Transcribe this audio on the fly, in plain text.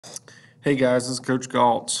Hey guys, this is Coach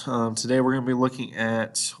Galt. Today we're going to be looking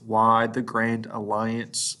at why the Grand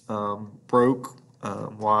Alliance broke,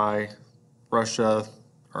 why Russia,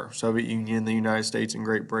 or Soviet Union, the United States, and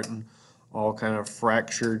Great Britain all kind of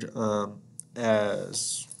fractured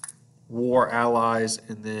as war allies,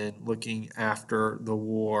 and then looking after the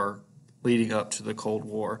war leading up to the Cold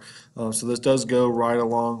War. So this does go right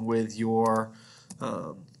along with your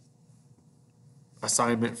um,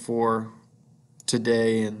 assignment for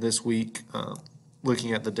today and this week,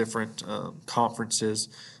 looking at the different conferences.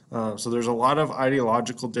 So there's a lot of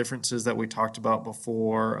ideological differences that we talked about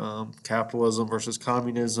before, capitalism versus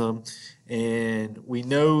communism, and we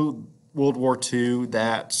know World War II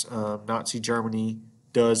that Nazi Germany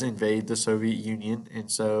does invade the Soviet Union,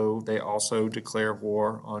 and so they also declare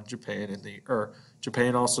war on Japan, or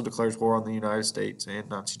Japan also declares war on the United States, and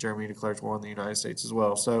Nazi Germany declares war on the United States as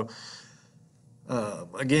well. So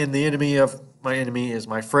again, the enemy of my enemy is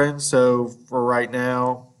my friend. So for right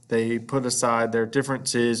now, they put aside their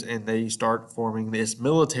differences and they start forming this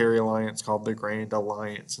military alliance called the Grand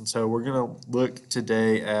Alliance. And so we're going to look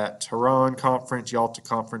today at Tehran Conference, Yalta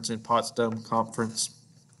Conference, and Potsdam Conference,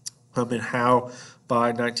 and how by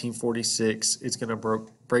 1946 it's going to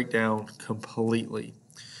break down completely.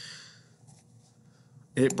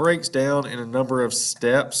 It breaks down in a number of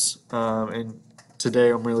steps, and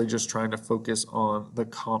today I'm really just trying to focus on the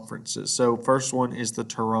conferences. So first one is the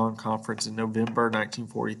Tehran Conference in November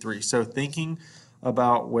 1943. So thinking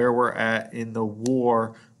about where we're at in the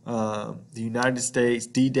war, the United States,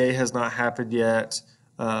 D-Day has not happened yet.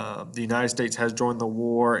 The United States has joined the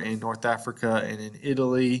war in North Africa and in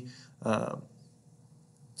Italy.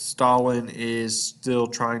 Stalin is still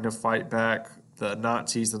trying to fight back the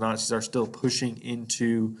Nazis. The Nazis are still pushing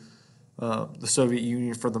into the Soviet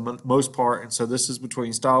Union for the most part. And so this is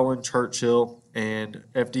between Stalin, Churchill, and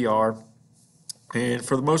FDR. And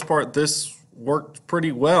for the most part, this worked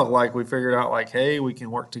pretty well. Like we figured out, like, hey, we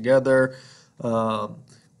can work together. But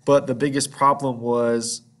the biggest problem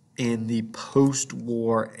was in the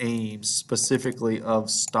post-war aims, specifically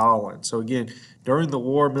of Stalin. So again, during the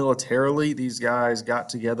war militarily, these guys got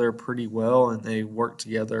together pretty well and they worked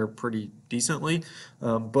together pretty decently.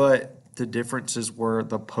 But the differences were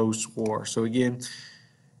the post-war. So again,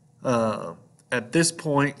 at this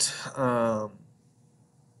point,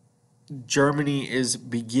 Germany is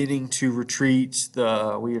beginning to retreat.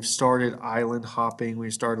 We have started island hopping.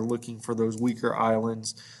 We started looking for those weaker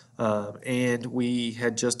islands. And we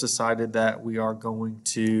had just decided that we are going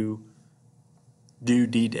to do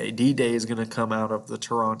D-Day. D-Day is going to come out of the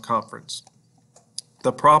Tehran Conference.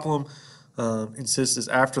 The problem insists is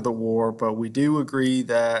after the war, but we do agree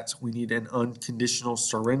that we need an unconditional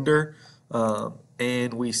surrender.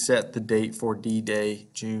 And we set the date for D-Day,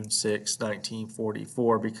 June 6,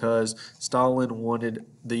 1944, because Stalin wanted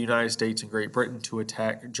the United States and Great Britain to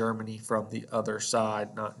attack Germany from the other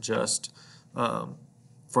side, not just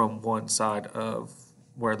from one side of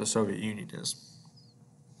where the Soviet Union is.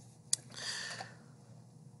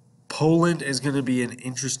 Poland is going to be an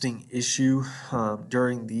interesting issue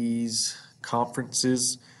during these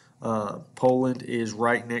conferences. Poland is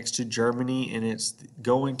right next to Germany, and it's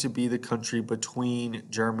going to be the country between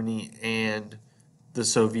Germany and the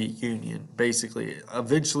Soviet Union. Basically,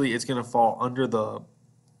 eventually it's going to fall under the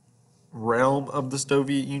realm of the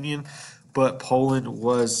Soviet Union, but Poland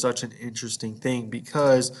was such an interesting thing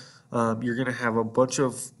because you're going to have a bunch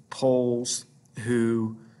of Poles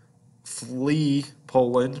who flee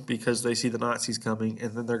Poland because they see the Nazis coming,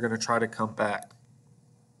 and then they're going to try to come back.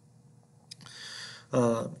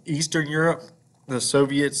 Eastern Europe, the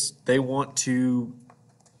Soviets, they want to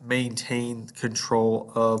maintain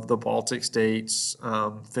control of the Baltic states,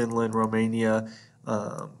 Finland, Romania.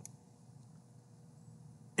 And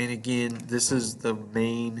again, this is the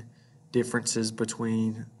main differences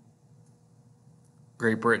between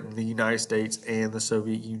Great Britain, the United States, and the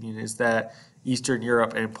Soviet Union is that Eastern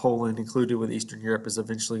Europe and Poland, included with Eastern Europe, is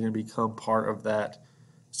eventually going to become part of that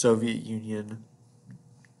Soviet Union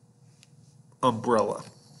umbrella.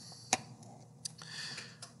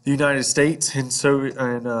 The United States and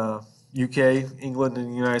UK, England,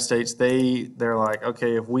 and the United States, they're like,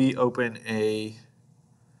 okay, if we open a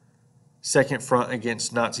second front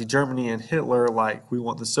against Nazi Germany and Hitler, like we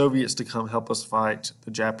want the Soviets to come help us fight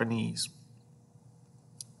the Japanese.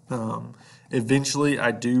 Eventually,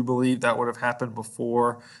 I do believe that would have happened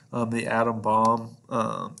before the atom bomb,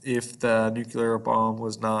 if the nuclear bomb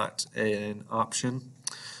was not an option.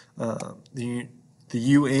 The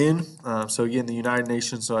UN, so again, the United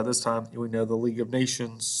Nations, so at this time, we know the League of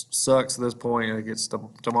Nations sucks at this point, and it gets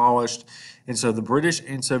demolished. And so the British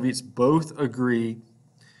and Soviets both agree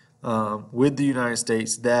with the United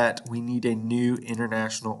States that we need a new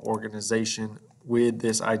international organization with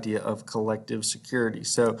this idea of collective security.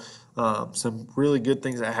 So, some really good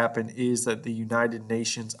things that happen is that the United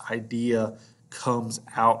Nations idea comes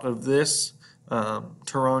out of this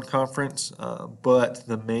Tehran conference, but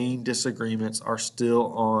the main disagreements are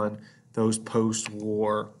still on those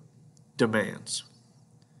post-war demands.